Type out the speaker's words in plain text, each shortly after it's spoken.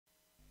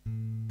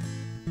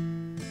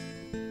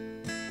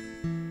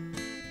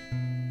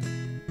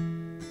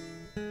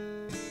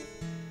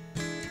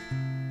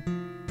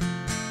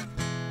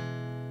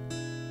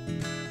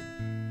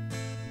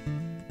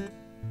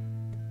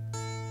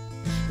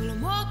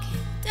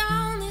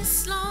down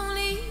this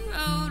lonely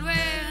road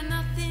where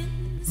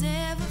nothing's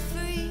ever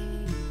free.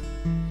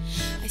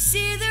 I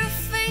see their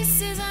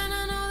faces and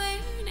I know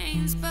their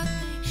names, but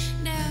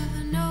they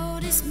never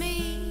notice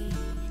me.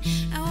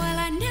 And well,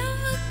 I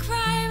never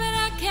cry, but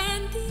I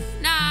can't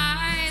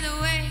deny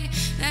the way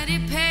that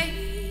it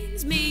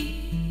pains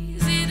me.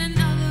 Is it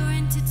another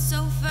rented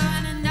sofa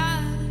and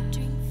another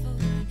drink for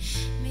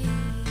me?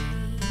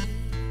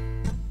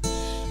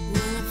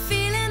 Well, I'm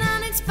feeling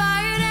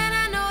uninspired and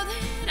I know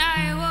that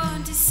I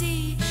want to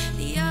see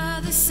the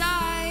other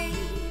side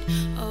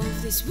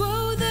of this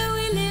world that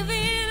we live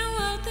in, a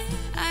world that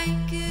I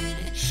could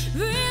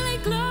really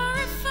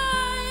glorify.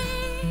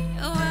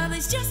 Oh, well,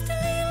 there's just a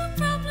little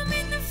problem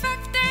in the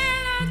fact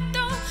that I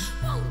don't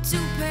want to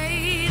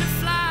pay to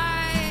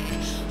fly.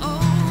 Oh,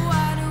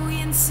 why do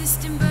we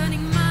insist in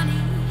burning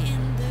money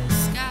in the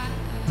sky?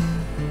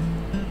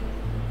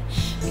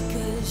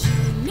 Because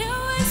you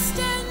never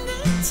stand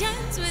a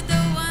chance with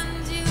the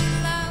ones you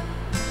love.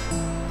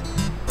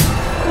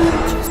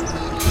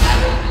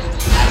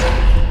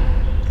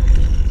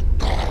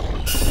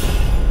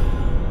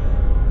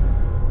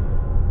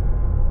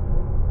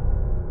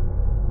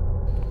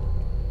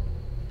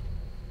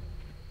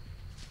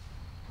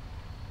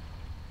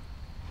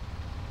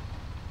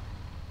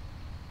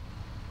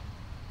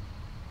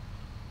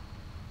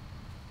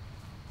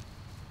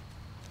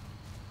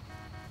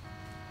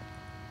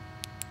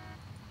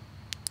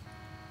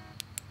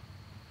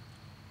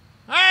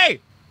 Hey!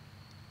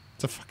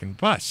 It's a fucking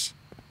bus.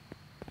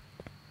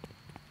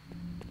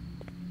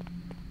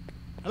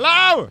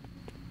 Hello?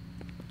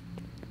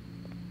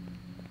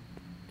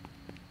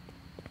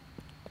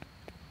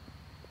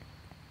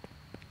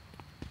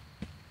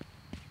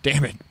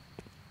 Damn it.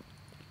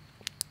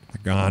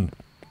 They're gone.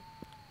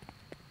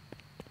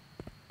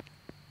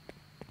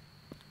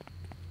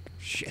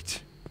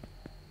 Shit.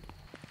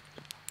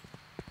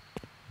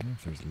 I wonder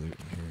if there's loot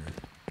in here.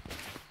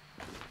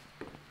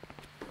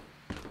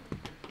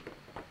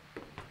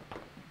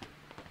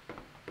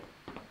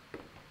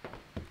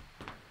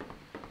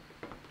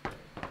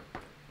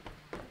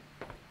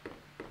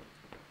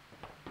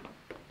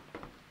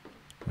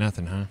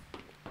 Nothing, huh?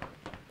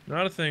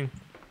 Not a thing.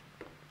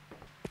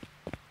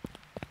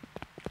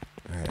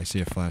 Alright, I see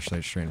a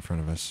flashlight straight in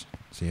front of us.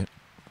 See it?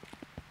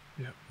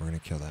 Yep. We're gonna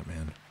kill that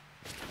man.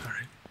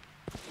 Alright.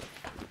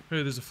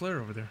 Hey, there's a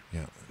flare over there.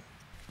 Yeah.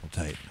 Hold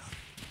tight. Hold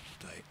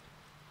tight.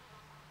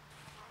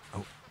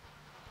 Oh.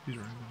 He's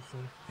running with the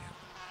flare. Yeah.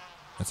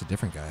 That's a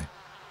different guy.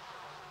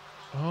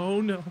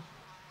 Oh no. Okay.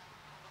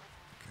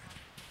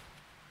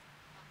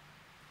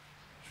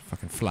 There's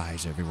fucking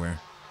flies everywhere.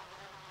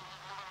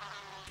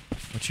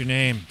 What's your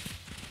name?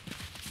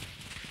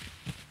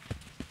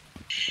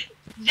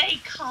 They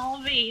call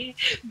me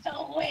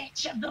the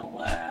Witch of the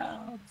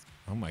World.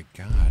 Oh my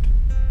god.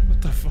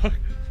 What the fuck?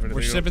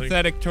 We're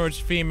sympathetic towards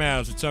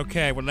females. It's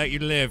okay. We'll let you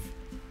live.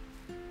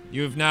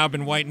 You have now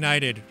been white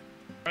knighted.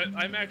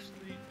 I'm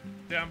actually...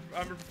 Yeah,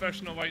 I'm a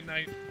professional white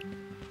knight.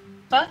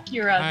 Fuck,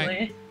 you're ugly.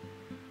 Hi.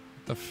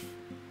 What the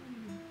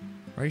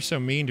Why are you so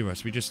mean to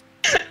us? We just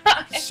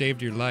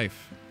saved your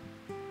life.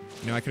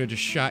 You know, I could have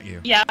just shot you.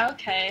 Yeah,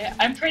 okay.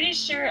 I'm pretty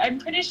sure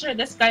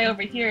this guy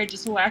over here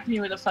just whacked me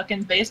with a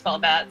fucking baseball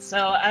bat,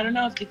 so I don't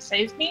know if you'd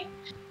save me.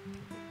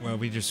 Well,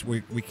 we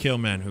kill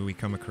men who we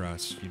come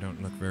across. You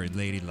don't look very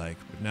ladylike.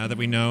 But now that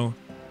we know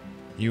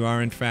you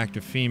are in fact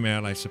a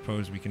female, I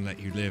suppose we can let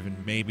you live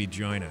and maybe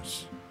join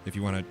us. If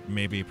you want to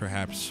maybe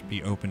perhaps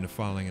be open to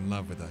falling in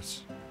love with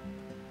us.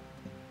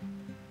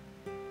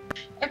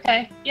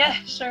 Okay, yeah,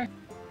 sure.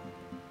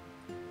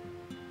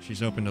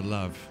 She's open to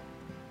love.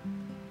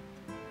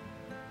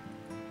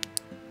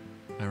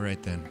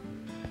 Alright then.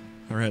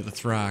 Alright,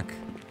 let's rock.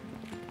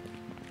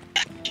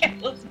 Okay,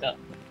 let's go.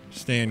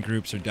 Stay in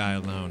groups or die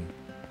alone.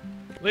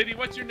 Lady,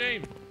 what's your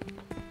name?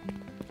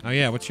 Oh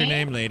yeah, what's your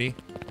name, lady?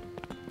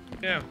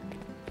 Yeah.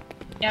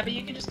 Yeah, but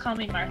you can just call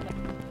me Martha.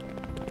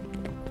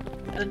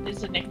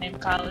 It's a nickname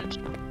college.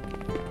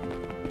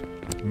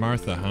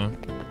 Martha, huh?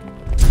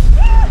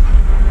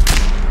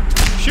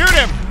 Shoot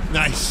him!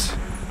 Nice.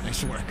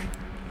 Nice work.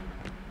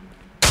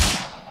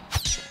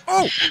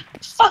 Oh!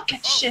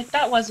 Fucking shit,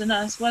 that wasn't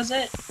us, was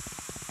it?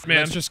 Man.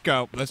 Let's just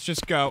go. Let's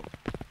just go.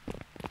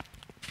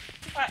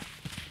 If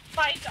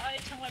I die,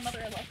 tell my mother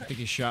I love her. I think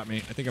he shot me.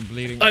 I think I'm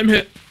bleeding. I'm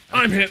hit.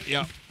 I'm hit.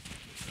 Yep.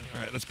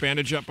 Alright, let's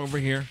bandage up over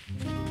here.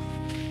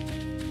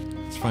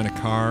 Let's find a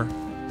car,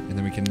 and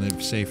then we can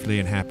live safely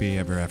and happy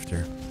ever after.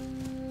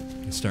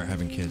 And start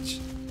having kids.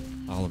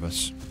 All of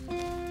us.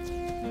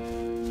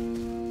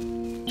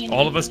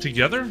 All of us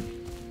together?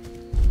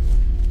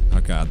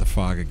 Oh god, the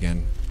fog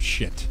again.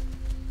 Shit.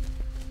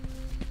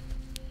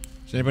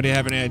 Does anybody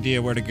have any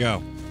idea where to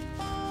go?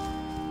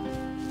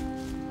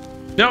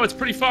 No, it's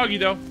pretty foggy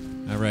though.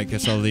 Alright,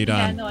 guess I'll lead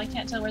Yeah, on. no, I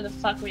can't tell where the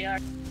fuck we are.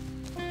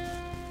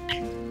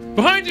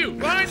 Behind you!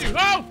 Behind you!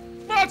 Oh!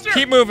 Monster!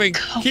 Keep moving!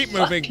 Oh, Keep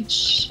moving! fucking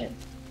shit.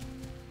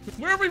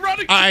 Where are we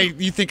running to?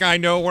 You think I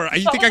know where-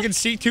 you think I can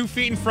see 2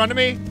 feet in front of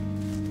me?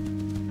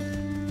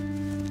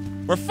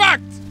 We're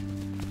fucked!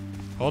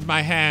 Hold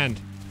my hand.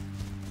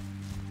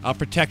 I'll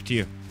protect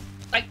you.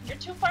 I You're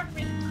too far from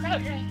me to throw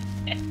out your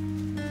head.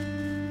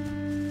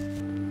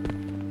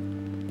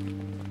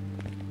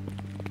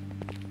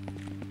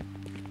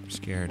 I'm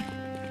scared.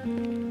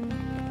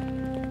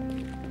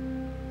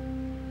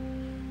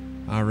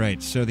 All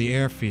right, so the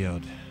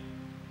airfield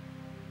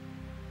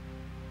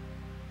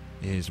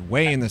is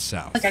way in the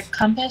south. Like a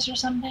compass or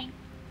something?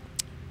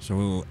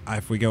 So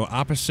if we go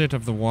opposite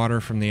of the water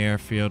from the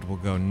airfield, we'll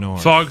go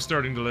north. Fog's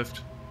starting to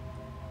lift.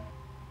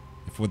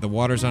 If with the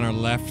water's on our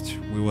left,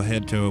 we will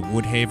head to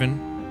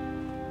Woodhaven.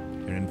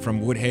 And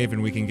from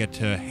Woodhaven, we can get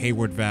to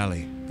Hayward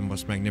Valley, the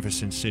most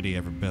magnificent city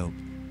ever built.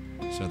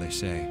 So they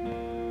say.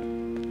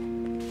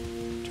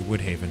 To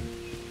Woodhaven.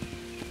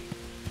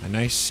 A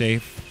nice,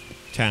 safe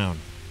town.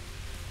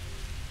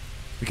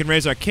 We can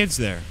raise our kids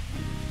there,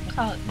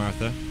 Call it.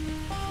 Martha.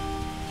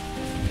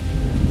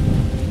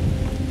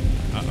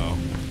 Uh-oh.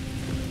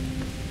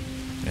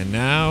 And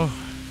now,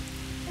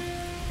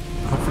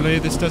 hopefully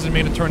this doesn't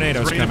mean a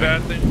tornado's Is rain a coming.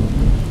 bad thing?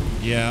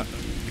 Yeah,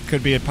 it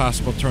could be a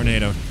possible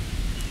tornado.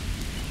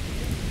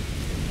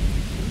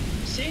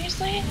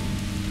 Seriously?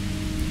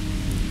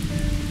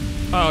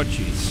 Oh,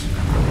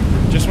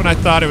 jeez. Just when I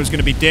thought it was going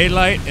to be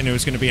daylight and it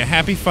was going to be a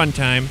happy fun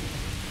time.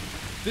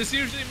 This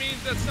usually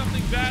means that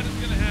something bad is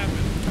going to happen.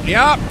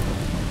 Yep.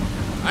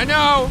 I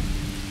know.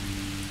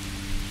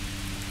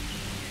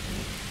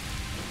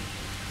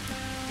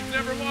 You've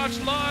never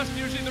watched Lost.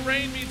 Usually the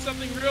rain means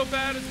something real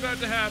bad is about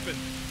to happen.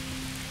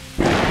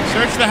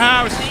 Search the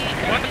house.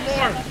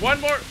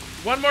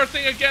 One more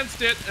thing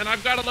against it, and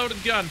I've got a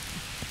loaded gun.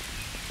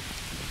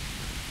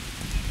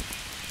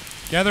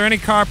 Gather any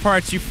car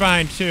parts you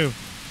find, too.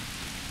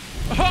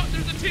 Oh,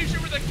 there's a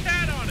t-shirt with a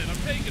cat on it. I'm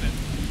taking it.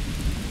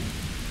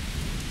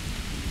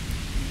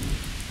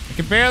 I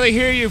can barely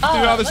hear you through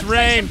all this looks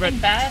rain, like but...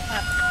 something bad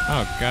happened.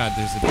 Oh, God,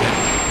 there's a dead...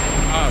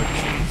 Oh,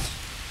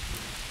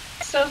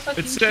 jeez. So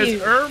fucking It says,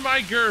 cute.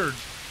 my gird.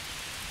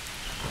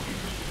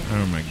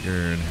 Oh, my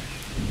God.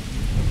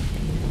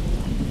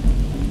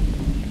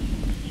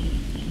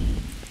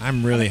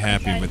 I'm really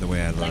happy with the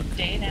way I look. Like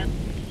Dana.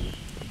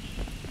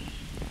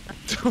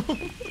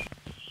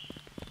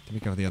 Let me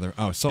go the other...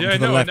 Oh, something Yeah, to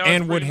the I know, left. now it's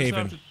And bringing us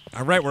Woodhaven. up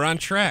All right, we're on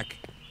track.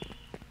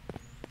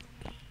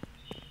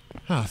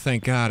 Oh,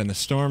 thank God. And the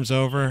storm's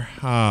over.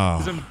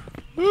 Oh.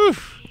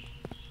 Oof.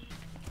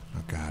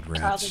 Oh, God,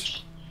 rats.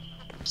 College.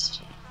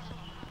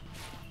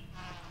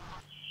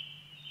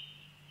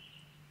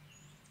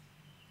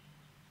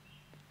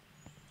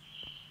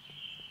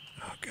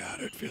 Oh,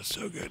 God, it feels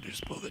so good.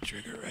 Just pull the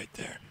trigger right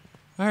there.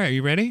 All right,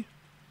 you ready?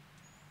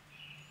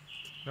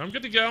 I'm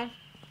good to go.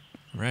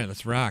 All right,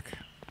 let's rock.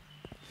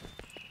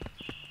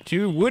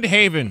 To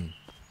Woodhaven.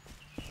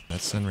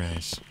 That's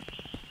sunrise.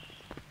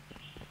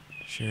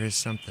 Sure is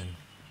something.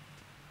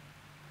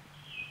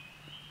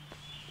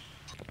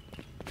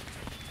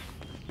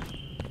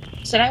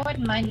 Said I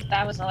wouldn't mind if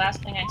that was the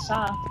last thing I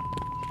saw.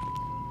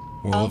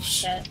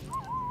 Wolves. Oh, shit.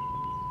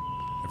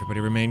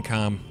 Everybody remain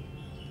calm.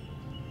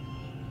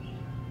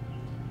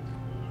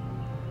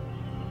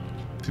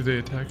 Do they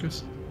attack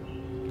us?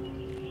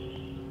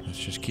 Let's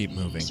just keep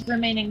moving. Just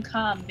remaining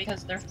calm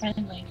because they're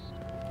friendly.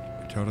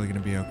 We're totally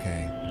gonna be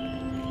okay.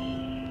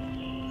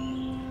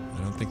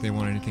 I don't think they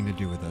want anything to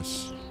do with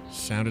us.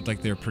 Sounded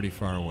like they're pretty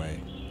far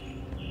away.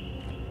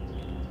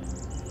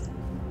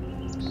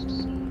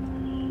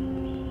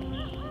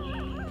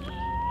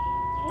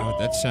 Oh,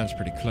 that sounds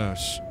pretty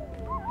close.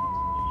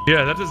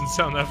 Yeah, that doesn't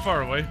sound that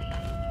far away.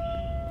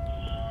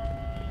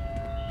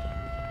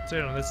 Say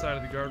it on this side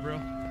of the guardrail.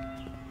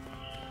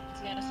 I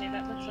was gonna say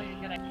that looks like a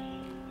good idea.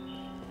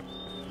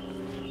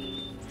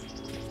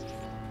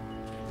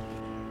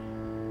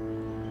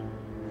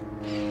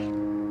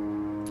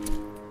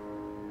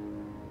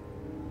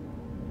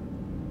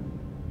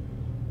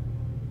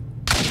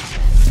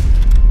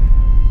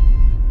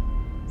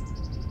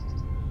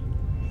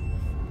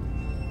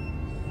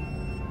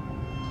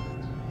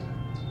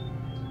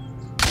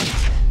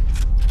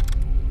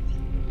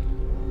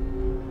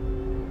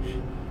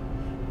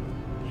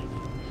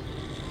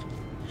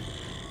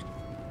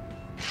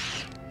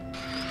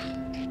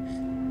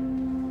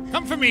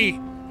 Come for me!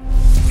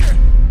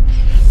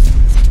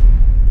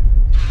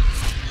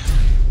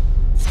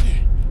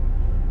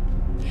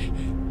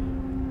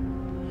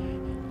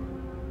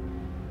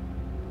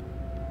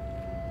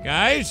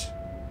 Guys?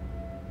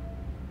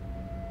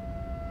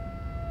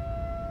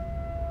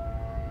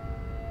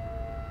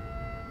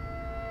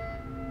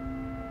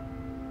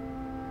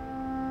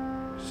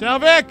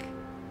 Selvek?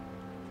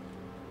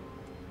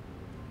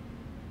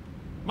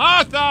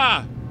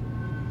 Martha!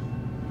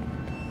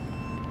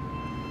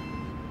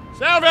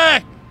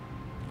 Selvek!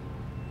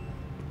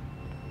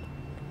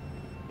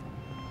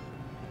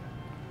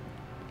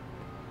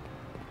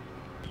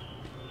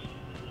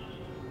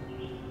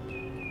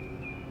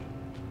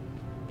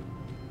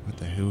 What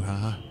the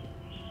hoo-ha?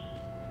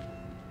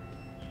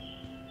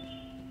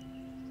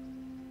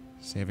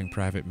 Saving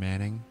Private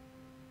Manning.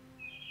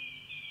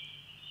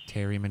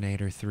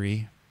 Terryminator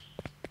 3.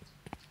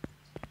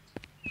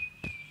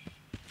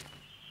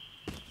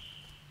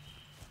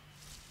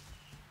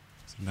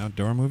 It's an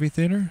outdoor movie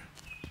theater?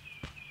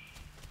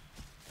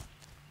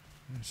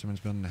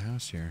 Someone's building a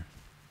house here.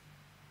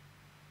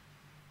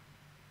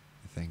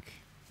 I think.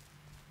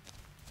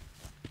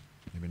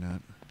 Maybe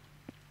not.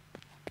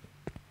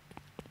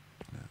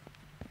 No.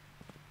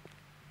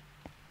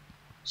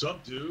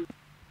 Sup, dude?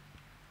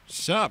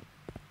 Sup?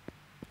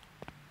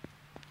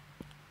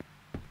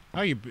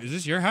 Oh, is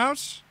this your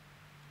house?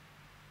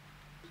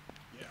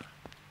 Yeah.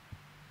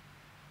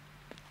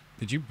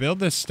 Did you build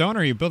this stone,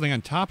 or are you building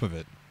on top of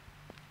it?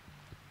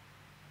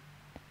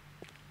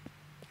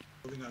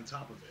 Building on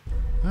top of it.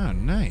 Oh,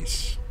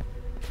 nice.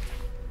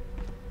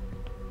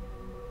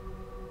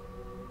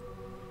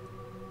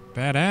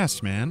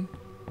 Badass, man.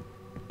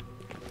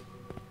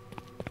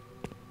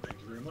 Thank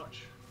you very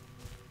much.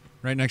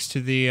 Right next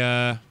to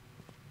the,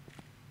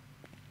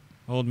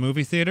 old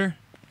movie theater?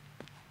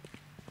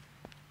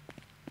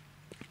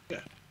 Yeah.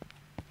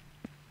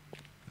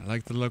 I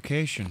like the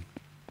location.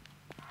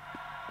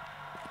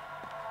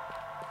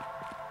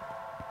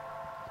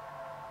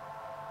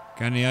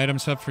 Got any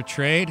items up for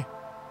trade?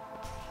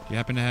 Do you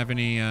happen to have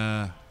any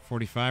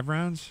 45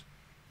 rounds?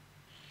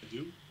 I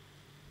do?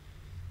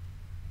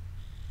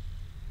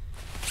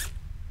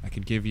 I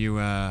could give you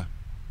a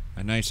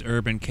nice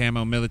urban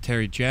camo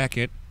military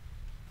jacket.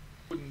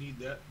 Wouldn't need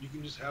that. You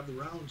can just have the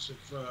rounds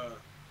if,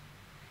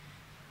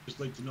 just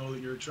like to know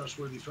that you're a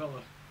trustworthy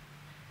fella.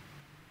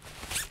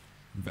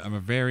 I'm a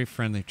very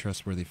friendly,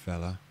 trustworthy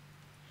fella.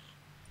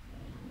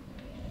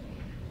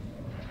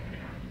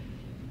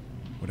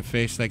 Would a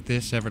face like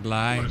this ever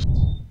lie?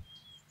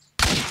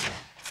 I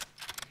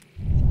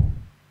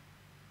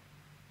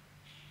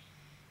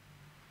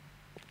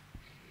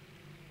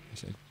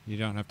said, you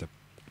don't have to...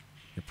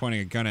 You're pointing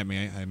a gun at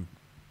me. I'm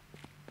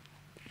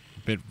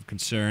a bit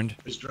concerned.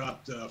 Just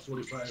dropped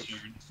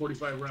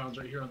 45 rounds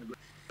right here on the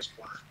grass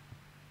corner.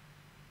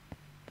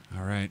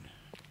 All right.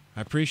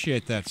 I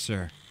appreciate that,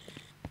 sir.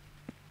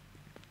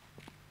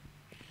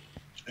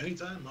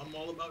 Anytime. I'm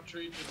all about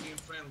trading and being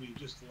friendly.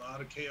 Just a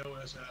lot of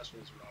KOS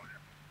assholes around here.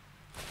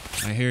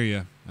 I hear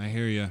you. I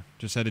hear you.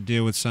 Just had to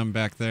deal with some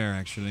back there,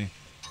 actually.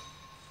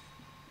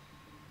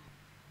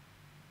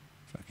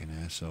 Fucking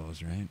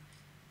assholes, right?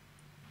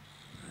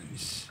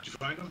 Nice. Did you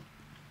find them?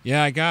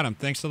 Yeah, I got him.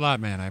 Thanks a lot,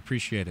 man. I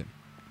appreciate it.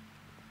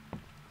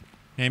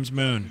 Name's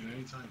Moon.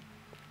 Anytime.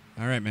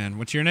 All right, man.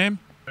 What's your name?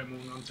 I'm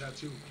Moon on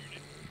Tattoo.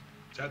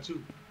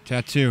 Tattoo.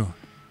 Tattoo.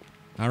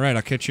 All right,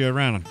 I'll catch you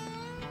around.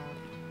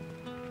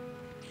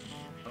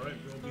 All right,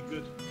 bro. Be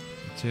good.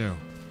 You too.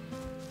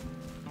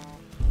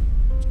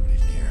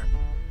 Somebody's here.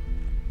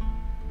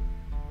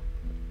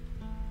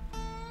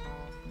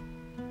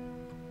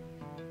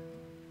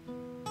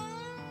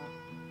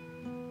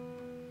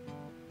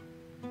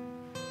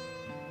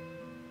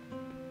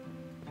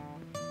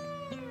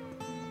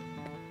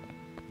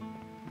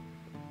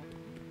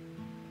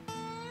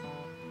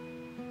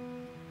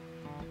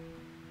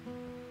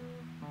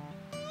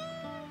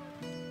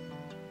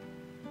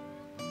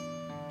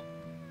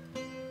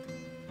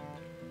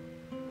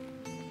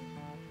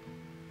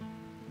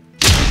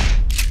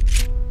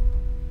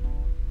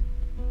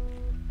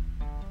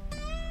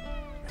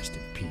 Rest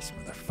in peace,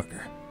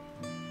 motherfucker.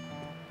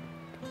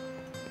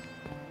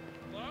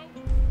 Hello?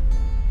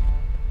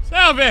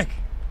 Selvek!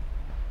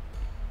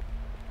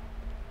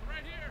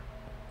 Right here.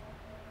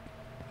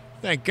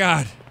 Thank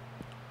God.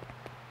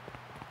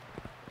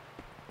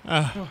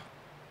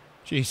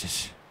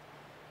 Jesus.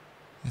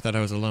 I thought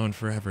I was alone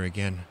forever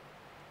again.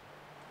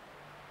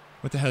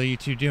 What the hell are you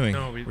two doing?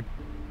 No, You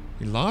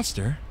lost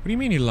her? What do you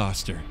mean you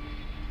lost her?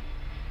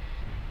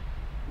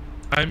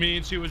 I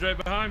mean, she was right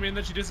behind me, and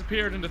then she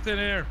disappeared into thin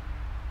air.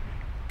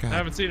 God I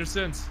haven't seen her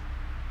since.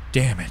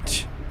 damn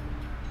it.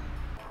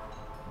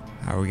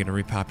 How are we gonna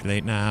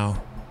repopulate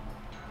now?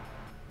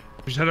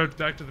 We should head out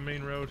back to the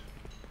main road.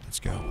 Let's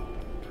go.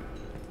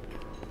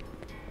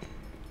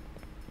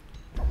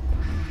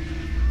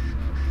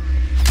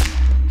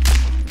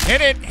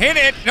 Hit it! Hit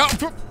it! No! Are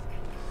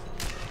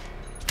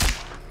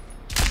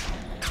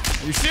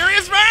you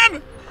serious,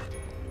 man?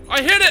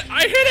 I hit it!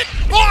 I hit it!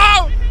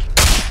 Whoa!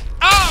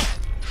 Oh!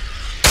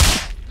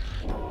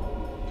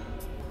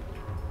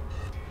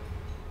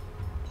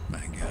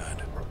 My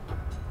God.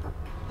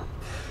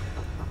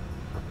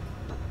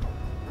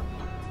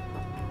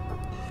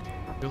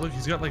 Hey, look,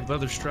 he's got like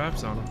leather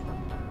straps on him.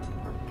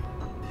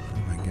 Oh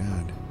my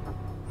God.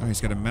 Oh,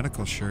 he's got a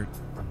medical shirt.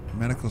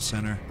 Medical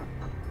center.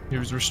 He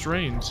was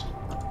restrained.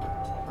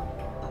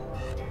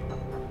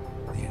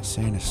 The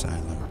insane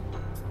asylum.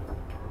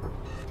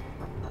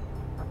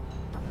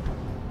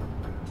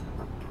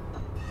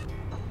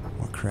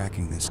 We're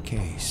cracking this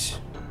case.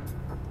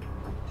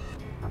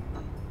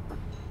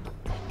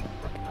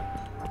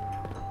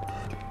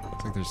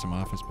 Looks like there's some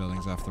office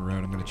buildings off the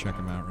road. I'm gonna check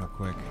them out real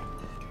quick.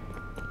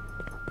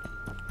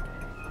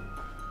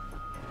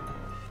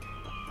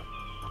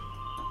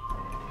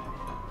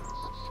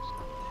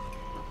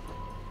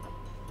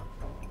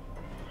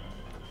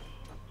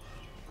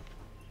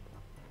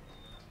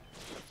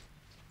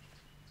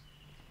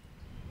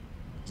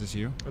 Is this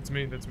you? That's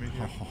me. That's me.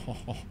 Yeah.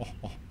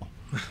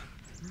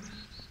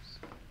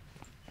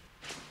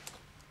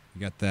 You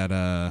got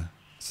that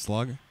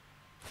slug?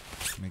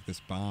 Make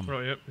this bomb. Oh,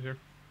 yep, here.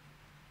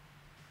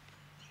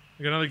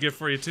 I got another gift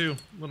for you, too.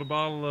 Little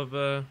bottle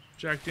of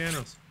Jack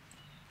Daniels.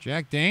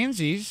 Jack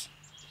Danzies?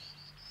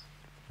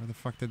 Where the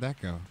fuck did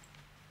that go?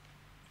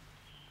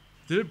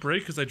 Did it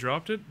break because I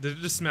dropped it? Did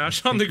it just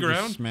smash on the You just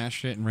ground?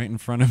 smashed it right in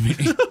front of me.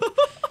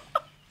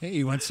 Hey,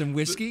 you want some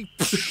whiskey?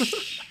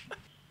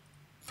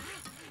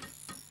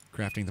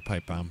 Crafting the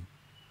pipe bomb.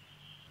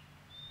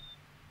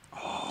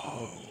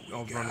 Oh,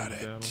 I'll run got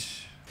into battle. it.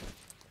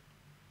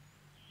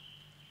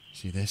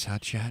 See this,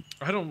 hot chat?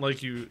 I don't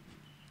like you.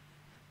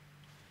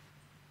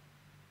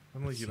 I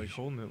don't like you like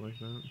holding it like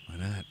that. Why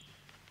not?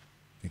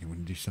 Think I'm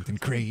gonna do something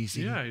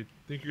crazy? Yeah, I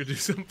think you're gonna do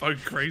something fucking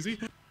crazy.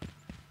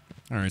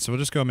 All right, so we'll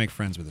just go make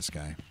friends with this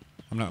guy.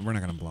 We're not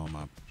gonna blow him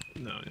up,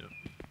 No, yeah.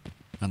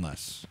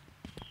 unless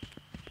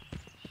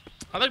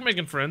I like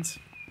making friends.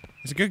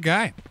 he's a good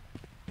guy.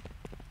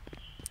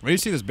 Where do you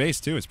see this base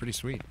too? It's pretty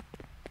sweet.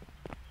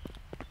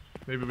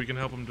 Maybe we can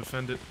help him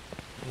defend it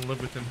and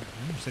live with him.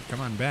 You said come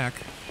on back.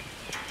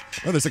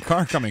 Oh, there's a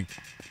car coming.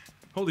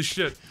 Holy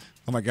shit.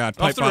 Oh my god, Off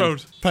pipe the bomb.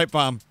 road. Pipe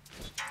bomb.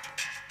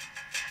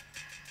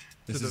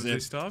 This Did is they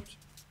it. stopped?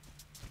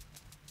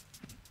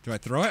 Do I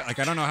throw it? Like,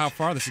 I don't know how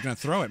far this is gonna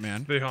throw it,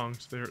 man. They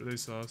honked. They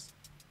saw us.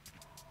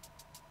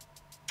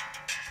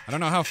 I don't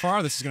know how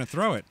far this is gonna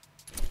throw it.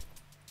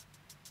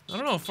 I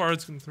don't know how far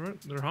it's gonna throw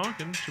it. They're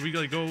honking. Should we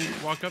like go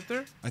walk up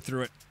there? I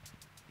threw it.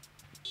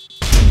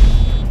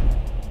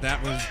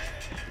 That was...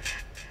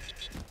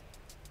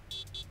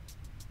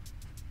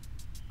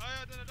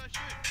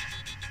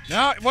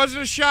 No, it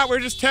wasn't a shot. We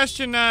were just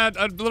testing a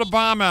little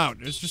bomb out.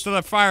 It's just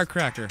a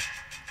firecracker.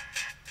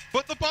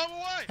 Put the bomb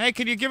away! Hey,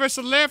 can you give us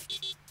a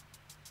lift?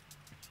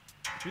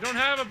 We don't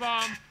have a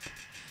bomb.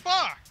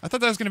 Fuck! I thought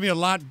that was gonna be a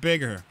lot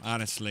bigger,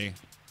 honestly.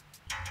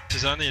 This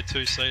is only a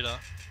 2-seater.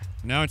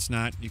 No, it's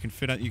not. You can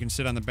fit. You can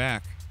sit on the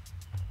back.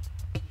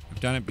 I've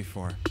done it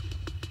before.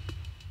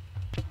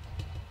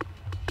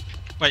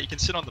 Wait, you can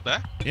sit on the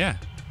back? Yeah,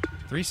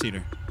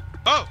 3-seater.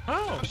 Oh!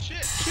 Oh, Oh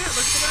shit! shit,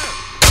 look at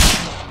that.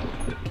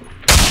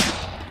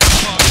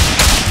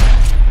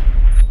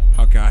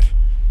 Oh god.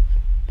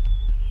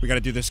 We gotta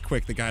do this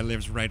quick. The guy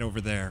lives right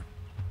over there.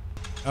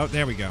 Oh,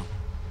 there we go.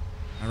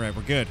 Alright,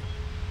 we're good.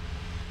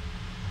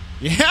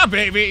 Yeah,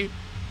 baby!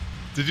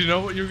 Did you know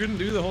what you were gonna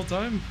do the whole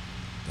time?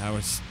 I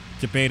was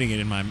debating it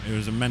in my... It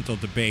was a mental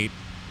debate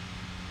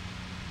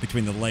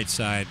between the light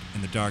side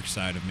and the dark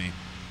side of me.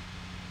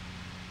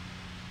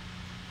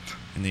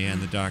 In the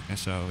end, the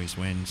darkness always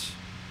wins.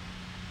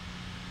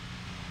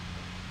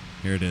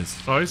 Here it is.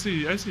 Oh, I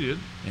see it.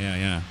 Yeah,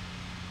 yeah.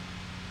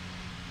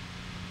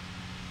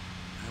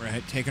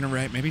 Alright, taking a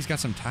right. Maybe he's got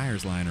some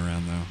tires lying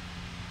around, though.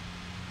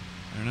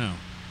 I don't know.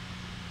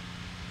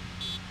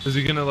 Is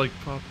he gonna like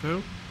pop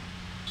out?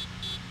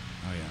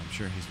 Oh yeah, I'm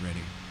sure he's ready.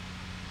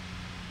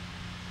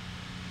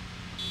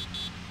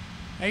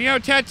 Hey, yo,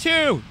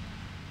 Tattoo!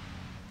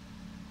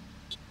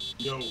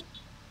 Yo,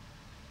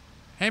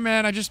 Hey,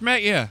 man, I just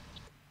met you.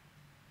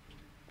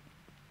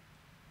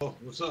 oh,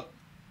 what's up?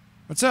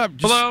 What's up?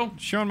 Just Hello?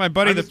 Showing my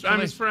buddy I'm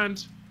his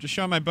friend. Just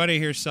showing my buddy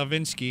here,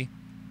 Selvinsky,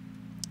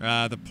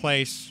 the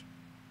place.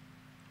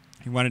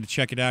 He wanted to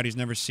check it out. He's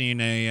never seen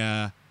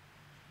a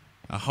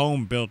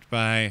home built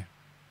by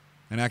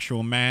an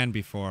actual man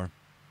before.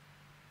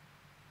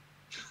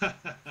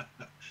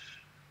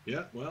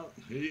 Yeah, well,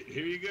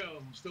 here you go.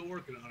 I'm still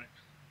working on it.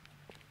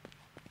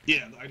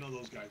 Yeah, I know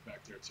those guys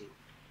back there too.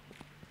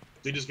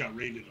 They just got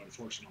raided,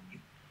 unfortunately.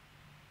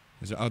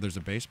 There's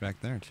a base back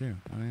there too.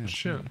 Oh yeah.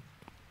 Shit.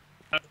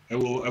 I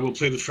will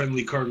play the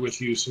friendly card with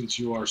you since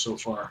you are so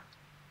far.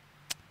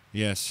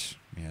 Yes,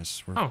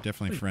 we're Oh,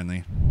 definitely sweet.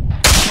 friendly.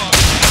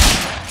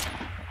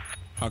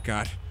 Oh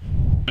god.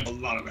 A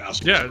lot of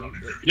assholes Yeah, around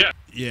here. yeah.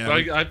 Yeah.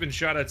 So I've been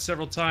shot at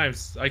several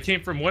times. I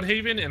came from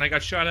Woodhaven and I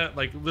got shot at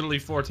like literally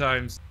 4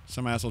 times.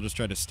 Some asshole just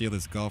tried to steal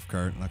his golf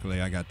cart. Luckily,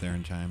 I got there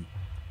in time.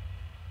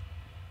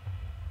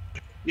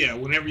 Yeah,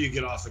 whenever you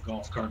get off the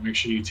golf cart, make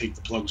sure you take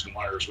the plugs and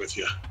wires with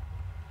you.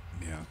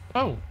 Yeah.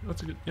 Oh,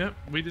 that's a good. Yeah,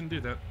 we didn't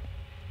do that.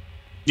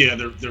 Yeah,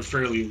 they're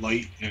fairly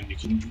light, and you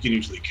can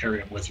usually carry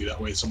them with you. That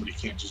way, somebody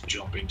can't just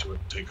jump into it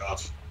and take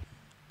off.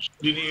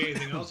 Do you need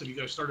anything else? Have you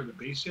guys started a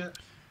base yet?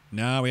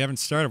 No, we haven't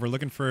started. We're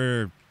looking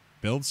for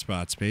build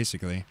spots,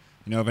 basically.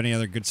 You know of any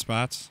other good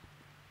spots?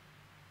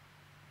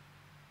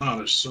 Oh,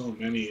 there's so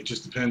many. It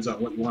just depends on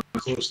what you want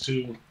close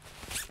to.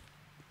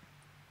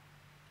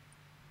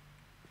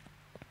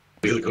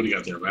 What do you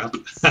got there, map?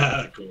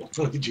 Cool.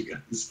 Look at you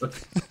guys.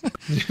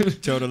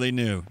 Totally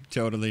new.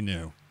 Totally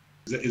new.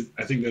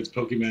 I think that's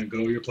Pokemon Go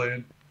you're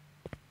playing.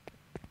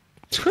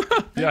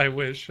 Yeah, I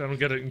wish. I don't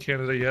get it in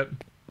Canada yet.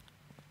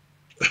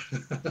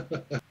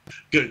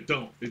 Good.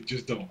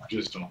 Just don't.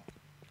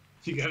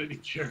 You gotta be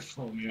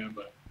careful, man.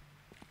 But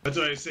that's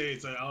what I say.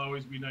 I'll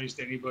always be nice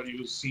to anybody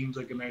who seems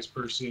like a nice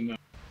person.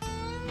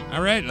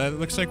 All right. It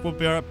looks like we'll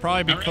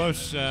probably be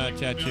close,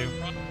 Tattoo.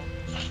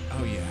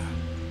 Oh, yeah.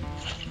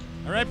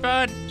 All right,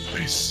 bud.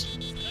 Nice.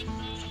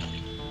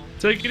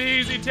 Take it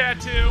easy,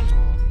 Tattoo.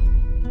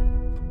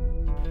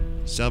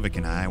 Selvek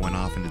and I went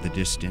off into the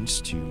distance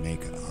to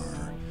make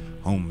our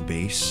home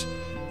base,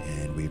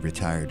 and and we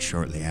retired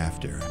shortly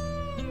after.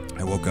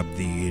 I woke up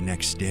the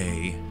next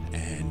day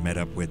and met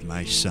up with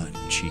my son,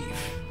 Chief.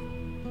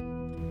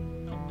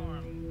 No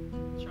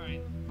harm.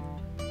 Trying.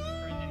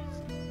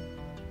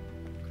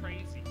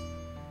 Crazy.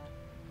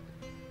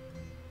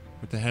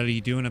 What the hell are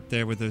you doing up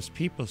there with those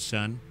people,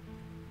 son?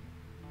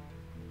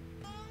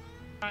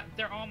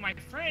 They're all my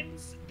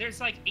friends. There's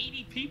like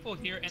 80 people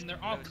here, and they're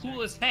all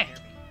cool as heck.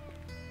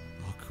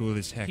 All cool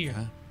as heck, Here.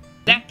 huh?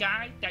 That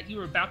guy that you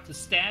were about to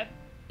stab?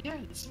 Yeah,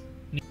 it's...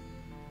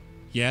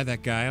 Yeah,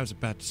 that guy I was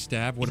about to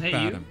stab. What Is that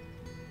about you? him?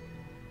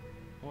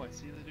 Oh, I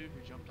see the dude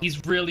who jumped off.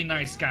 He's really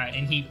nice guy,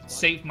 and he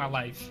saved my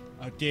life.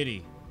 Oh, did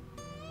he?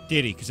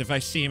 Did he? Because if I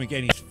see him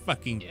again, he's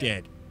fucking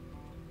dead.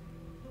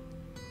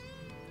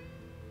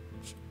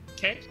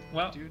 Okay,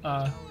 well, Dude, how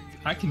are you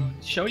I can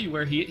show you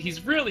where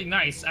he's really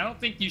nice. I don't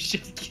think you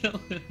should kill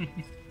him.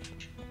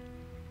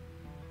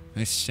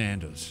 Nice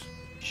sandals.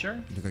 Sure.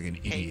 You look like an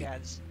Hey idiot.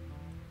 guys.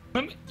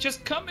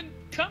 Just come and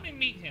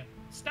meet him.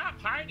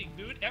 Stop hiding,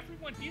 dude.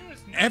 Everyone here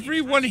is nice.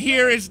 Everyone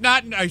here is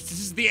not nice.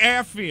 This is the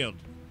airfield.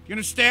 You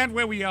understand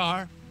where we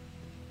are?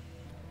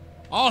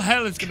 All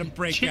hell is gonna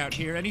break out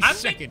here any I think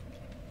second.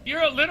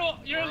 You're a little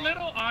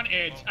on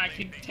edge. I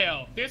can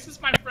tell. This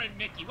is my friend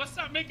Mickey. What's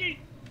up, Mickey?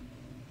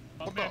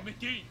 Oh man,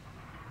 Mickey.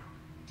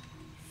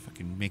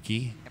 Fucking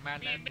Mickey. Me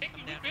and Mickey,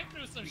 we've been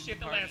through some shit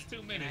the last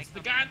 2 minutes. The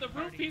guy on the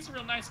roof, he's a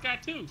real nice guy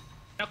too.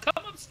 Now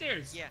come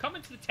upstairs. Yeah. Come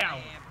into the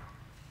tower.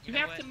 You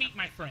have to meet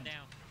my friend.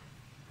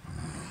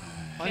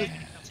 Why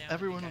does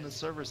everyone on the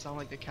server sound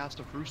like the cast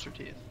of Rooster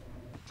Teeth?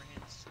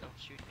 Friends, don't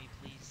shoot me,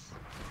 please.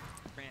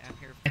 Friend, I'm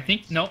here. I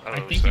think no. I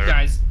Hello, think sir. you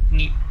guys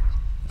need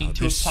Oh,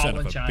 to this son of a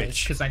apologize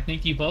bitch. because I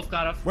think you both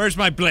got off Where's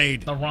my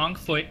blade? the wrong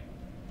foot.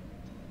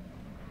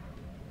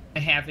 I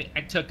have it.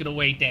 I took it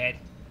away, Dad.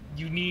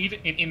 You need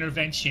an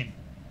intervention.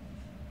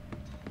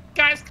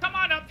 Guys, come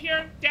on up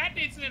here. Dad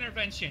needs an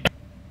intervention.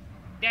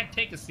 Dad,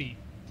 take a seat.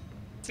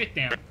 Sit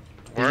down.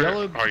 The Where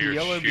yellow, are the your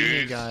yellow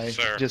shoes, beanie guy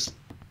sir? just...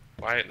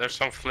 Why? There's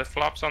some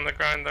flip-flops on the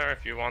ground there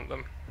if you want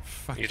them.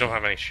 Fuck You don't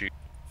have any shoes.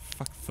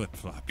 Fuck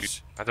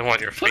flip-flops. I don't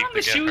want your Put feet on to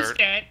the get shoes, hurt.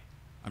 Dad.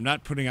 I'm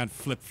not putting on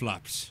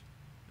flip-flops.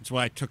 That's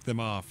why I took them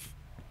off.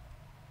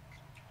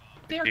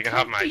 They're You can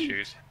have my comfy.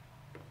 shoes.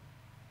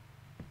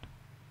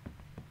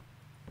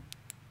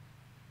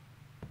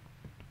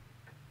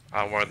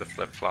 I'll wear the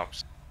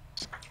flip-flops.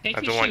 Take I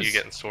his don't want you shoes.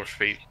 getting sore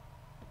feet.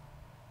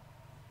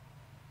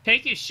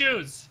 Take his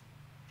shoes.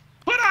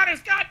 Put on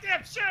his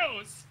goddamn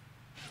shoes.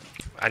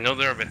 I know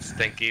they're a bit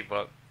stinky,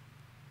 but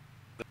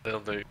they'll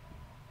do.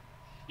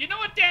 You know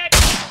what, Dad?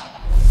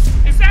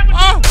 Is that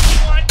what you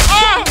fucking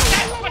want?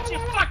 That's what you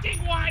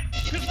fucking want?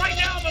 Because right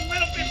now I'm a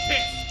little bit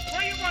pissed.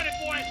 Where you running,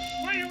 boy?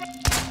 Where you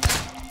running?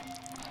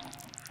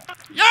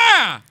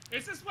 Yeah!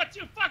 Is this what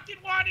you fucking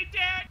wanted,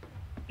 Dad?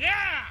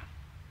 Yeah!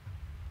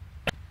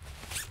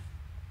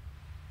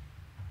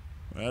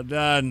 Well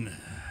done.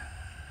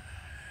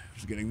 I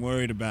was getting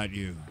worried about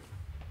you.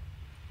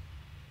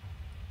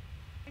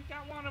 Think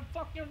I want to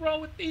fucking roll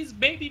with these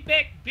baby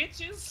back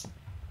bitches?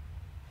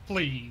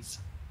 Please.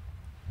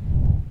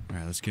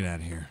 Alright, let's get out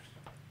of here.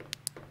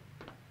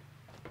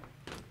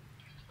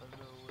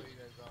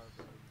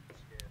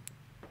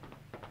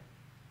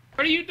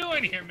 What are you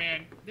doing here,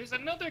 man? There's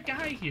another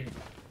guy here.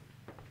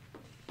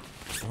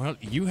 Well,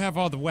 you have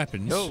all the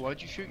weapons. Yo,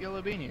 why'd you shoot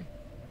Yellow Beanie?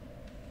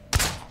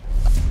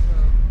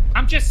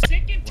 I'm just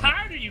sick and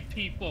tired of you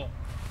people.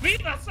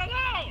 Leave us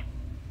alone!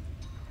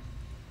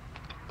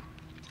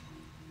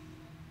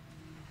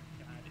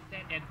 God,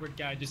 that Edward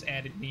guy just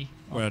added me.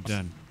 Well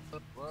done.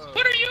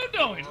 What are you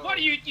doing? What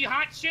are you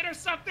hot shit or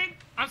something?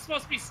 I'm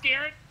supposed to be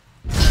scared?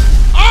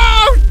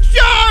 Oh,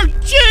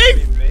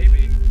 Chief!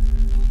 Maybe.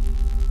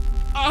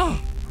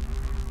 Oh!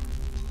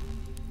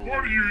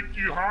 What are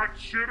you hot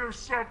shit or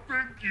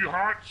something? You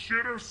hot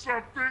shit or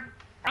something?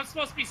 I'm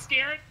supposed to be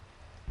scared?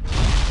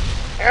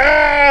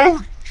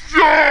 Oh,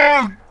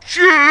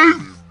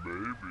 Chief!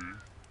 Maybe.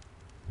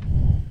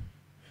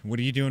 What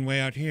are you doing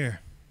way out here?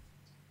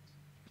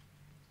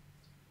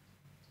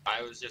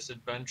 I was just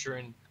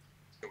adventuring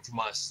for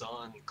my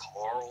son,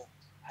 Carl.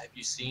 Have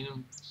you seen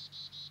him?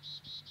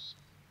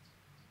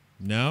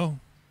 No?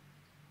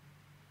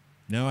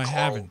 No, I Carl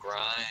haven't.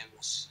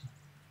 Grimes.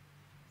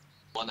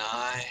 One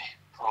eye.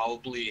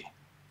 Probably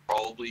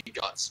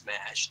got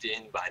smashed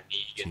in by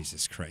Negan.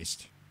 Jesus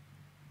Christ.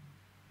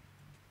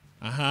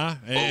 Uh-huh.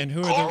 And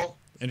Carl?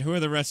 who are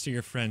the rest of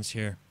your friends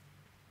here?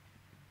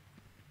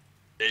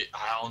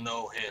 I don't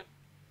know him.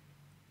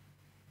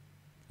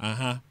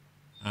 Uh-huh.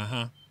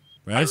 Uh-huh.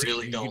 I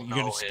really don't you know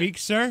gonna him. speak,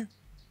 sir?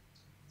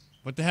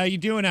 What the hell are you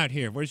doing out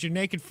here? Where's your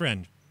naked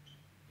friend?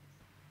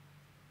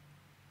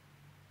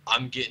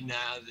 I'm getting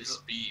out of this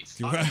beef.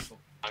 You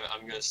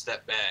I'm gonna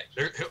step back.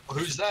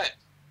 Who's that?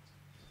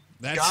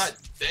 That's... God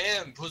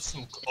damn! Put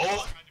some.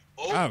 Oh.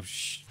 Oh,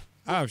 shh.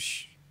 Oh,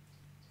 shh.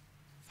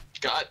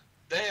 God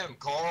damn,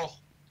 Carl.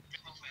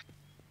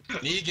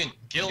 Negan,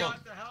 kill him.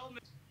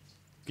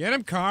 Get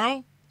him,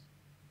 Carl.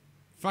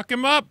 Fuck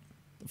him up.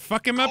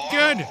 Fuck him up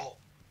good. Carl.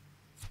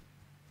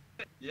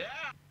 Yeah.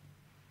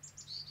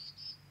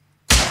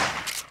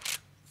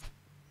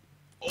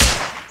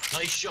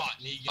 Nice shot,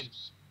 Negan.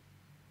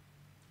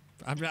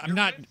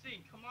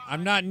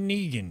 I'm not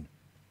Negan.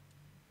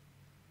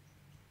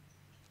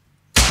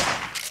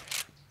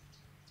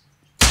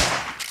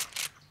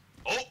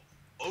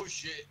 Oh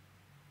shit.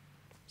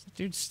 Is that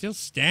dude still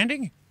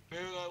standing? Man,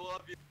 I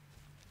love you.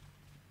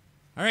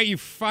 All right, you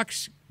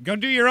fucks. Go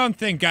do your own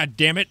thing,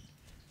 goddammit.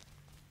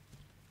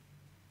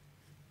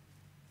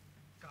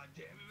 God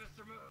damn it,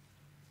 Mr. Moon.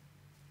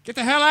 Get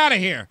the hell out of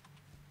here.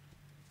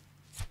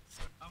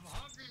 I'm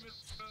hungry,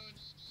 Mr. Moon.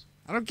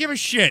 I don't give a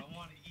shit. I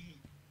want to eat.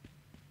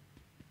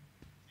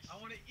 I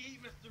want to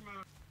eat, Mr.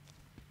 Moon.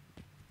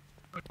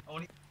 I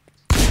want to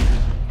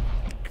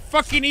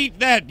Fucking eat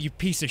that, you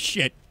piece of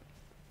shit.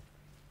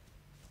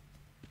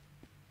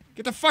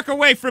 Get the fuck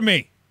away from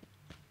me.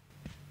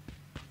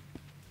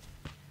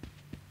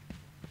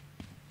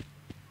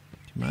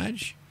 Too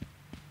much?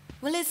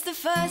 Well, it's the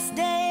first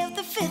day of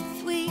the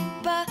 5th week,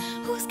 but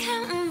who's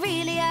counting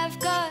really? I've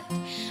got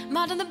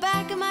mud on the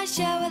back of my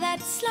shower.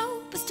 That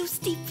slope was too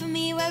steep for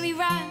me, where we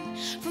ran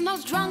from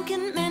those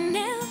drunken men,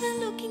 never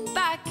looking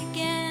back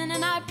again.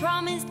 And I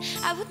promised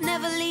I would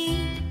never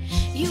leave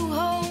you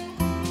home.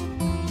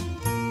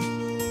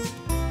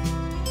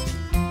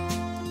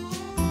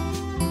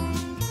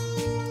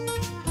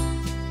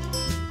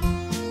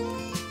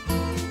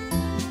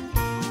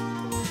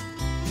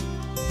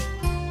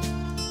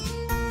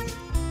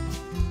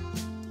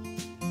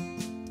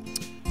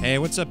 Hey,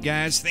 what's up,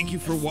 guys? Thank you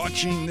for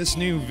watching this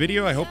new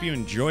video. I hope you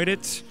enjoyed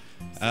it.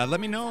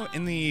 Let me know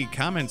in the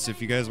comments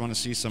if you guys want to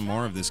see some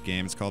more of this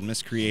game. It's called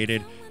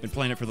Miscreated. Been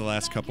playing it for the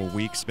last couple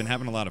weeks. Been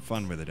having a lot of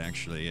fun with it,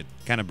 actually. It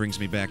kind of brings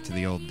me back to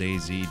the old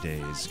DayZ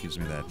days. Gives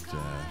me that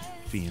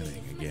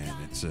feeling again.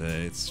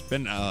 It's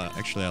been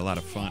actually a lot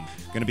of fun.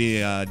 Going to be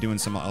doing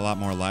a lot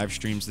more live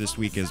streams this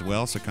week as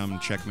well, so come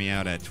check me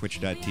out at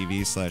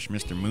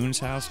twitch.tv/Mr. Moon's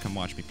House. Come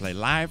watch me play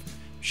live.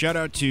 Shout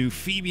out to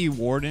Phoebe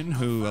Warden,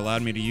 who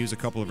allowed me to use a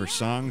couple of her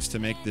songs to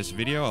make this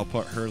video. I'll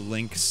put her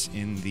links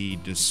in the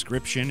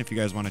description if you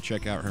guys want to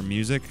check out her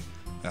music.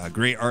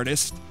 Great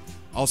artist.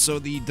 Also,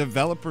 the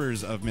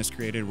developers of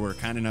Miscreated were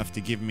kind enough to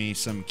give me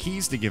some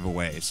keys to give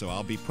away, so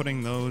I'll be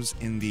putting those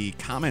in the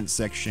comments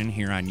section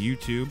here on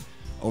YouTube.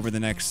 Over the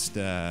next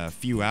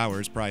few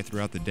hours, probably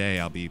throughout the day,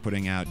 I'll be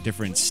putting out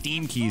different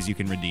Steam keys you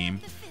can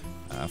redeem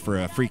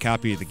for a free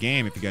copy of the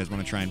game if you guys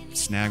want to try and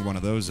snag one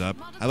of those up.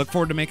 I look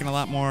forward to making a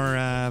lot more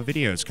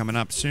videos coming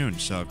up soon,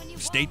 so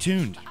stay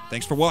tuned.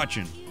 Thanks for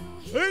watching.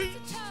 Peace.